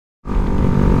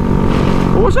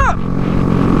What's up?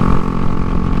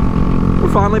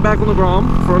 We're finally back on the Grom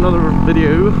for another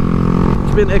video.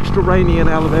 It's been extra rainy in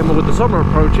Alabama with the summer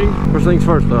approaching. First things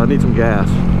first though, I need some gas.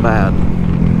 Bad.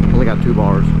 Only got 2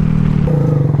 bars.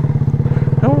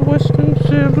 Oh, Western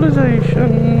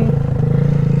civilization.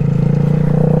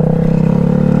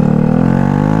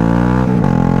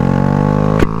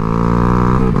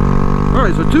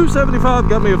 Alright, so $2.75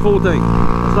 got me a full tank.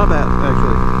 That's not bad,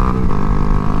 actually.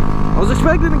 I was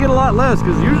expecting to get a lot less,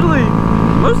 because usually,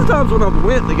 most of the times when I've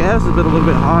went, the gas has been a little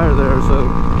bit higher there, so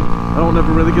I don't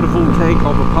ever really get a full tank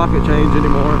off of pocket change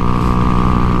anymore.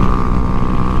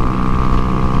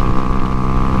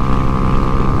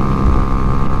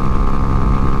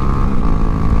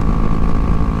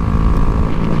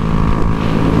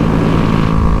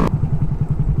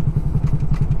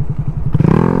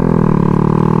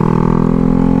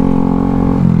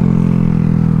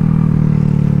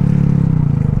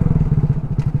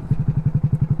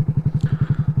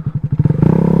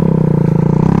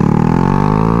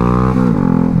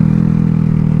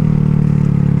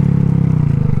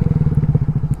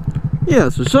 Yeah,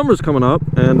 so summer's coming up,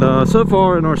 and so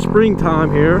far in our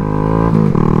springtime here,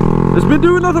 it's been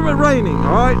doing nothing but raining.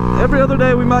 All right, every other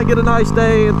day we might get a nice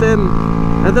day, and then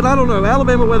I don't know.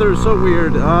 Alabama weather is so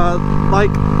weird. Like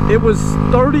it was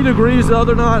 30 degrees the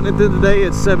other night, and then today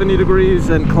it's 70 degrees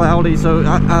and cloudy. So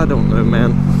I don't know,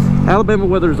 man. Alabama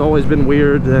weather has always been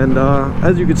weird, and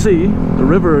as you can see, the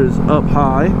river is up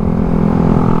high,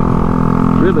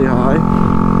 really high.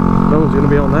 No one's gonna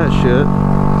be on that shit.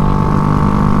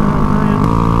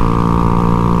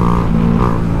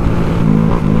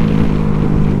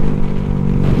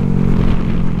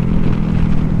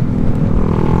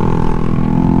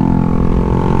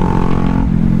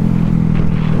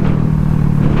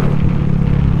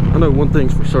 I know one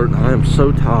thing's for certain, I am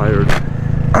so tired.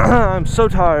 I'm so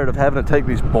tired of having to take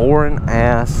these boring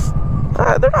ass,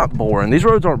 they're not boring, these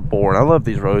roads aren't boring, I love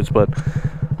these roads, but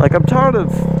like I'm tired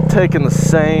of taking the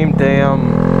same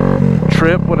damn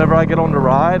trip whenever I get on the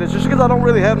ride. It's just because I don't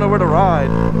really have nowhere to ride.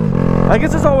 I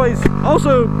guess it's always,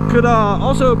 also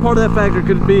part of that factor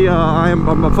could be I'm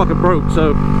fucking broke,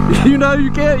 so you know,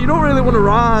 you don't really want to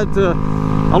ride to,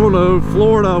 I don't know,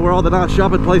 Florida where all the nice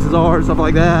shopping places are and stuff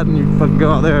like that, and you fucking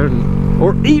go out there and,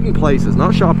 or eating places,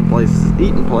 not shopping places,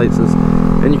 eating places,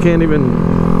 and you can't even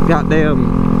goddamn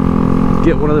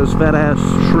get one of those fat ass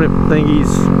shrimp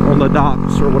thingies on the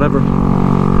docks or whatever.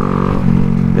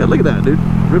 Yeah, look at that, dude.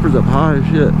 River's up high as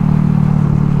shit.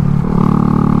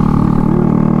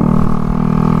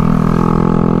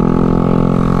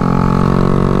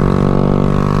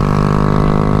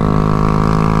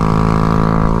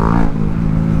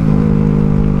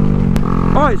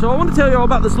 Alright, so I want to tell you all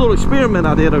about this little experiment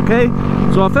I did, okay?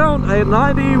 So I found a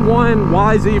 91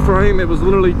 YZ frame. It was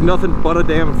literally nothing but a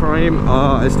damn frame.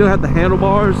 It still had the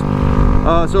handlebars.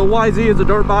 So YZ is a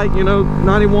dirt bike, you know,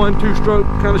 91, 2-stroke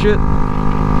kind of shit.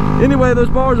 Anyway, those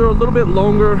bars are a little bit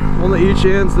longer on the each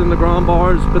ends than the Grom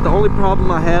bars, but the only problem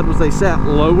I had was they sat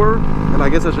lower, and I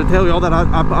guess I should tell you all that.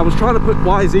 I was trying to put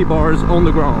YZ bars on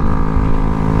the Grom.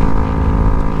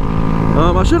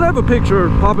 I should have a picture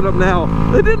popping up now.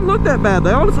 They didn't look that bad.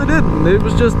 They honestly didn't. It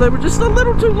was just, they were just a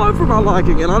little too low for my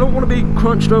liking, and I don't want to be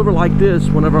crunched over like this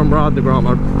whenever I'm riding the Grom.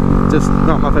 Just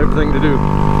not my favorite thing to do.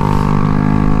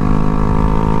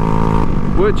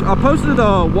 Which I posted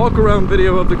a walk around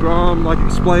video of the Grom, like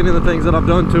explaining the things that I've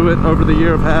done to it over the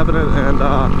year of having it, and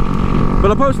but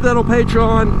I posted that on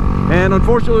Patreon, and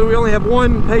unfortunately we only have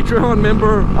one Patreon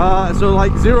member, so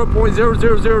like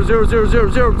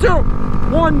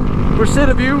 0.000000001%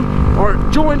 of you are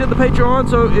joined in the Patreon.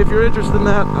 So if you're interested in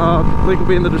that, link will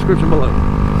be in the description below.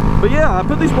 But yeah, I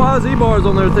put these YZ bars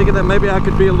on there thinking that maybe I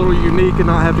could be a little unique and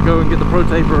not have to go and get the Pro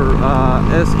Taper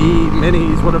SE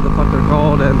minis, whatever the fuck they're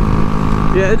called, and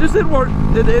yeah, it just didn't work.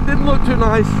 It didn't look too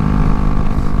nice.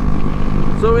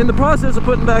 So in the process of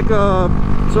putting back, the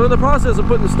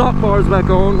stock bars back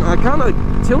on, I kind of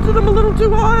tilted them a little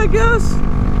too high, I guess,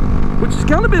 which has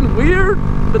kind of been weird,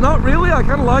 but not really. I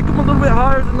kind of like them a little bit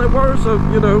higher than they were, so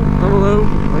you know, I don't know.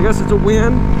 I guess it's a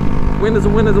win. Win is a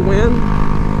win is a win.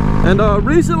 And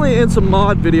recently in some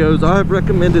mod videos, I've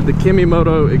recommended the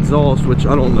Kimimoto exhaust, which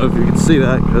I don't know if you can see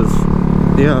that, because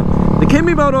yeah, the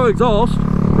Kimimoto exhaust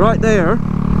right there,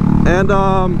 and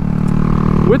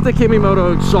with the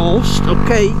Kimimoto exhaust,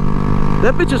 okay,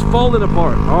 that bitch is falling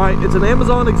apart. All right, it's an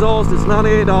Amazon exhaust. It's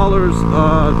 $98.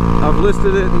 I've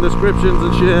listed it in descriptions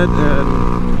and shit,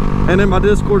 and in my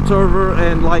Discord server,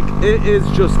 and like it is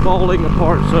just falling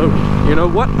apart. So you know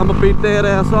what, I'm gonna be dead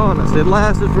ass honest, it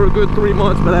lasted for a good 3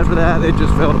 months, but after that it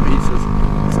just fell to pieces.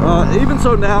 Even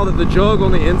so, now that the jug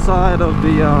on the inside of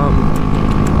the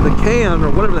the can, or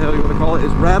whatever the hell you want to call it,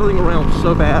 is rattling around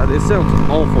so bad. It sounds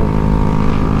awful.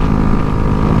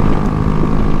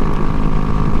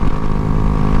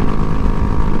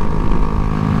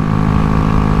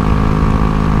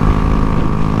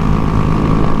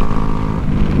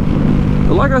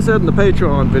 Like I said in the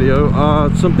Patreon video,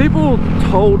 some people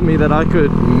told me that I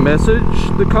could message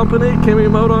the company,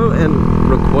 Kimimoto, and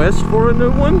request for a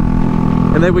new one,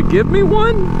 and they would give me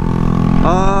one.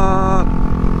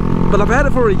 But I've had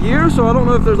it for a year, so I don't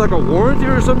know if there's like a warranty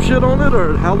or some shit on it,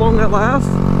 or how long that lasts.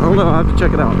 I don't know, I have to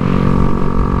check it out.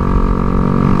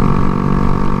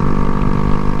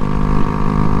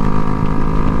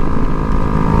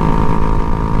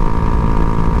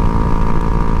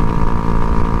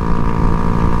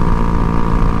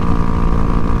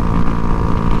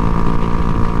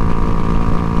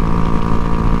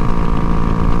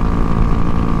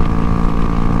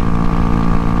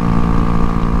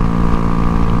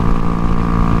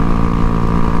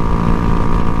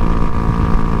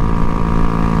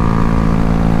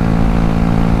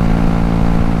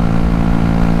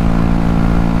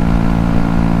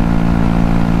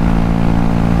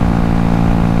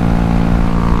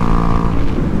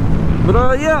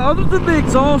 Yeah, other than the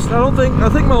exhaust, I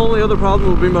think my only other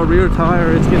problem would be my rear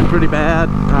tire. It's getting pretty bad.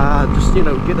 Just, you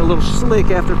know, getting a little slick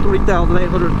after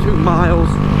 3,802 miles.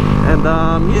 And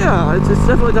yeah, it's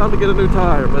definitely time to get a new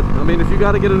tire. But I mean, if you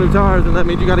got to get a new tire, then that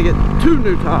means you got to get 2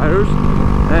 new tires.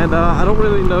 And I don't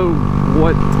really know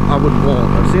what I would want.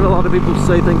 I've seen a lot of people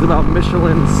say things about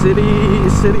Michelin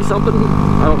City something.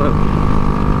 I don't know.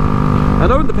 I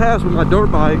know in the past with my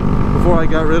dirt bike, before I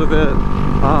got rid of it,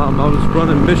 I was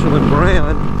running Michelin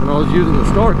brand, and I was using the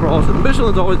Starcross, and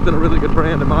Michelin's always been a really good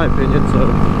brand in my opinion, so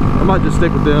I might just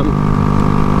stick with them.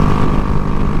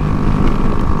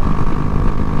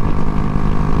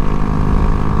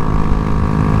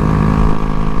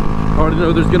 I already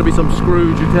know there's going to be some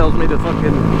Scrooge who tells me to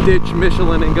fucking ditch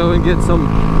Michelin and go and get some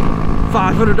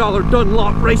 $500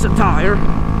 Dunlop racing tire.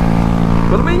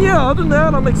 But I mean, yeah, other than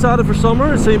that, I'm excited for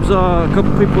summer. It seems a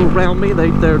couple people around me,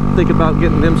 they're thinking about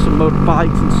getting them some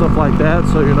motorbikes and stuff like that.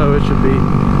 So, you know, it should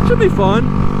be fun.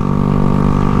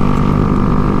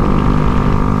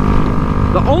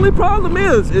 The only problem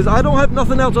is I don't have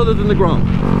nothing else other than the Grom.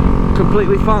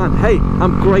 Completely fine. Hey,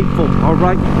 I'm grateful, all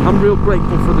right? I'm real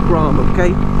grateful for the Grom,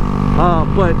 okay?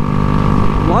 But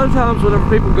a lot of times whenever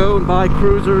people go and buy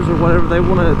cruisers or whatever, they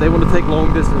want to take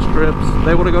long distance trips.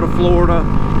 They want to go to Florida.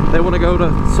 They want to go to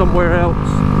somewhere else,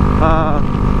 yeah,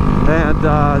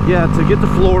 to get to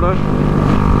Florida,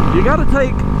 you got to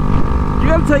take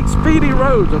speedy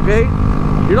roads, okay?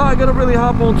 You're not gonna really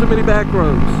hop on too many back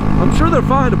roads. I'm sure they're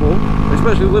findable,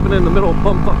 especially living in the middle of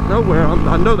bumfuck nowhere.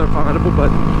 I know they're findable, but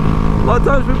a lot of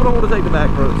times people don't want to take the back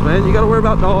roads, man. You got to worry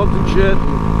about dogs and shit,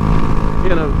 and,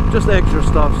 you know, just extra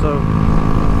stuff. So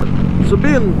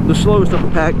being the slowest of the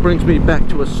pack brings me back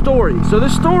to a story. So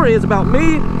this story is about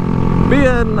me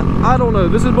being, I don't know,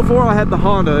 this is before I had the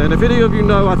Honda, and if any of you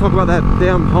know, I talk about that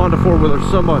damn Honda four-wheeler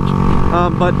so much,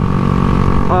 but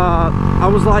I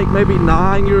was like maybe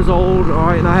 9 years old, all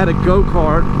right, and I had a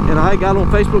go-kart, and I got on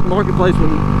Facebook Marketplace when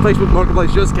Facebook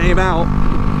Marketplace just came out,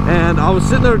 and I was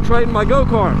sitting there trading my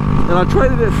go-kart, and I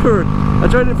traded it for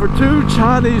 2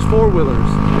 Chinese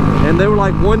four-wheelers, and they were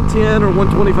like 110 or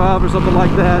 125 or something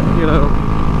like that, you know,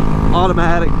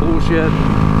 automatic bullshit.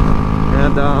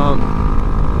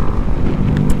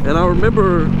 And I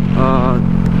remember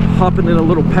hopping in a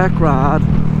little pack ride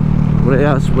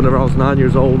whenever I was 9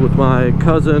 years old with my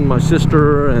cousin, my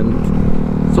sister, and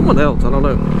someone else, I don't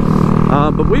know.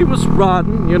 But we was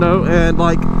riding, you know, and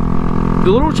like the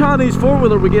little Chinese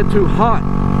four-wheeler would get too hot,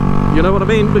 you know what I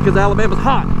mean, because Alabama's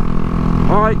hot.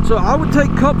 Alright, so I would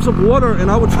take cups of water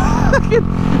and I would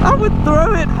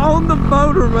throw it on the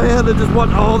motor, man, and just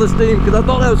watch all the steam, because I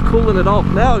thought that was cooling it off.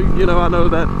 Now, you know, I know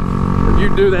that you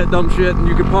do that dumb shit and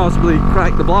you could possibly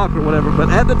crack the block or whatever, but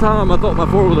at the time I thought my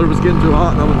four-wheeler was getting too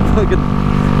hot, and I would fucking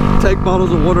take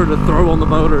bottles of water to throw on the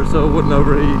motor so it wouldn't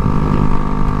overheat.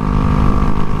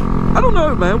 I don't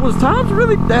know, man, was times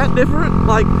really that different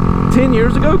like 10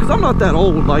 years ago? Because I'm not that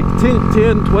old, like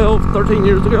 10, 12, 13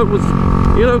 years ago was,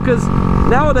 you know, because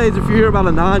nowadays if you hear about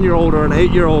a 9-year-old or an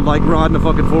 8-year-old like riding a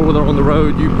fucking four-wheeler on the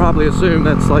road, you probably assume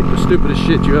that's like the stupidest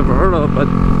shit you ever heard of. But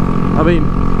I mean,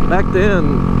 back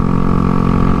then,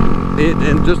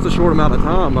 in just a short amount of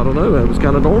time, I don't know, it was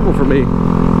kind of normal for me.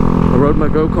 I rode my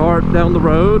go-kart down the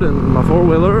road and my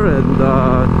four-wheeler, and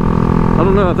I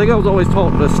don't know, I think I was always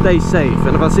taught to stay safe,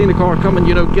 and if I seen a car coming,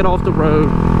 you know, get off the road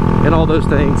and all those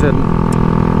things. And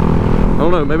I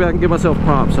don't know, maybe I can give myself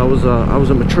props. I was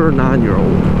a mature 9-year-old.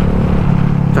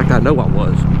 In fact, I know I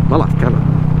was. My life kind of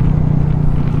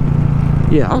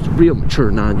Yeah, I was a real mature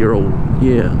 9-year-old.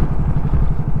 Yeah.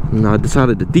 And I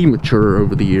decided to demature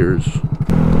over the years.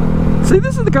 See,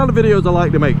 this is the kind of videos I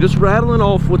like to make. Just rattling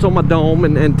off what's on my dome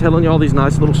and telling you all these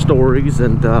nice little stories.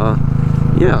 And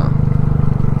yeah.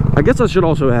 I guess I should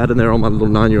also add in there on my little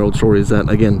 9-year-old stories that,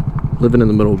 again, living in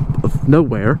the middle of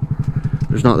nowhere,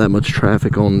 there's not that much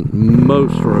traffic on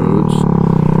most roads.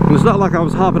 And it's not like I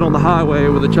was hopping on the highway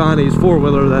with a Chinese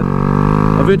four-wheeler that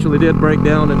eventually did break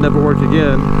down and never worked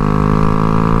again.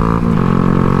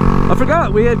 I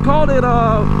forgot, we had called it,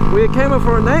 we had came up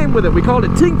for a name with it. We called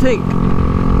it Tink Tink,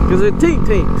 because it tink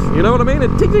tinks. You know what I mean? It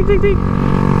tink tink tink tink.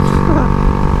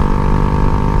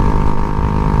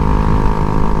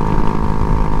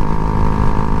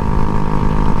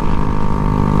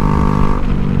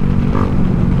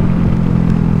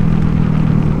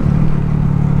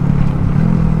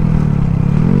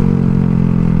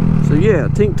 So yeah,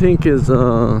 Tink Tink is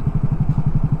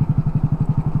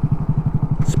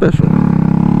special.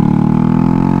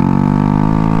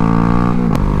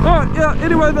 Alright, yeah,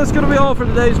 anyway, that's going to be all for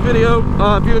today's video.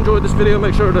 If you enjoyed this video,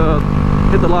 make sure to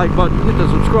hit the like button, hit the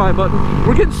subscribe button.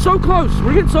 We're getting so close.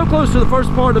 We're getting so close to the first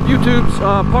part of YouTube's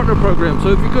partner program. So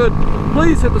if you could,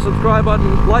 please hit the subscribe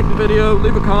button, like the video,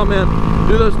 leave a comment,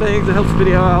 do those things. It helps the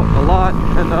video out a lot.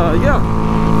 And yeah,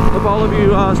 hope all of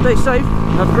you stay safe,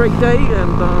 have a great day,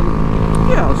 and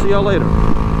yeah, I'll see y'all later.